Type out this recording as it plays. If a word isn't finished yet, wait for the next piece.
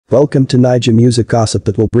Welcome to Niger Music Gossip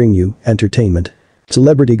that will bring you entertainment,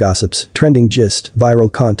 celebrity gossips, trending gist,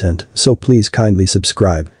 viral content, so please kindly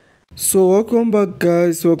subscribe. So welcome back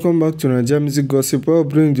guys, welcome back to Niger Music Gossip where I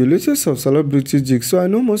bring the latest of celebrity gigs. So I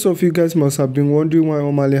know most of you guys must have been wondering why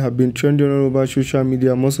Omah Lay have been trending all over social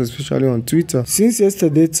media, most especially on Twitter since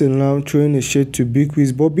yesterday till now, throwing a shade to Big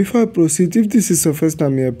Wiz. But before I proceed, if this is your first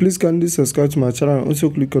time here, please kindly subscribe to my channel and also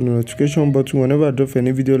click on the notification button whenever I drop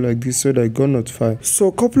any video like this so that I got notified. So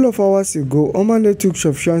a couple of hours ago, Omah Lay took to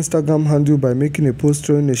her Instagram handle by making a post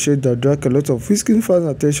throwing a shade that dragged a lot of Wizkid fans'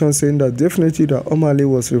 attention, saying that definitely that Omah Lay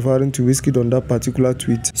was referring to Wizkid on that particular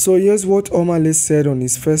tweet. So here's what Omah Lay said on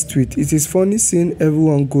his first tweet. It is funny seeing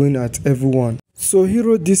everyone going at everyone. So he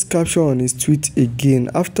wrote this caption on his tweet again: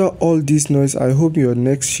 after all this noise, I hope your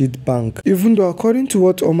next shit bank. Even though according to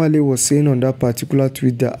what Omah Lay was saying on that particular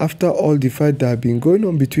tweet, that after all the fight that had been going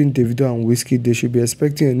on between Davido and Wizkid, they should be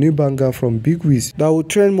expecting a new banger from Big Wiz that will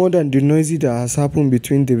trend more than the noisy that has happened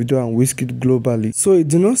between Davido and Wizkid globally. So it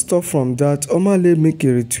did not stop from that. Omah Lay make a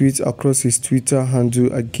retweet across his Twitter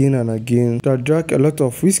handle again and again that dragged a lot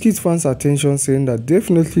of Wizkid fans' attention, saying that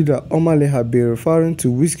definitely that Omah Lay had been referring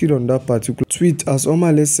to Wizkid on that particular tweet. As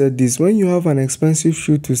Omah Lay said this: when you have an expensive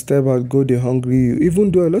shoe to step out, go they hungry you. Even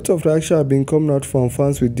though a lot of reaction have been coming out from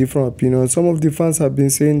fans with different opinions, some of the fans have been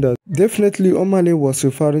saying that definitely Omah Lay was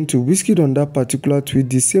referring to Wizkid on that particular tweet,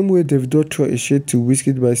 the same way Davido threw a shade to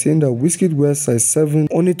Wizkid by saying that Wizkid wears size 7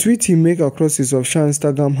 on a tweet he made across his official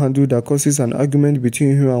Instagram handle that causes an argument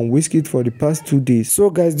between him and Wizkid for the past 2 days. So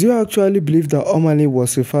guys, do you actually believe that Omah Lay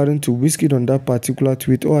was referring to Wizkid on that particular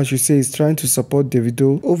tweet, or I should say is trying to support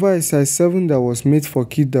Davido over a size 7 that was made for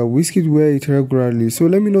kids that Wizkid wear it regularly? So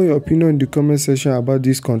let me know your opinion in the comment section about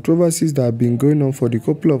these controversies that have been going on for the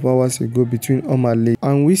couple of hours ago between Omah Lay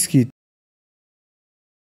and Wizkid.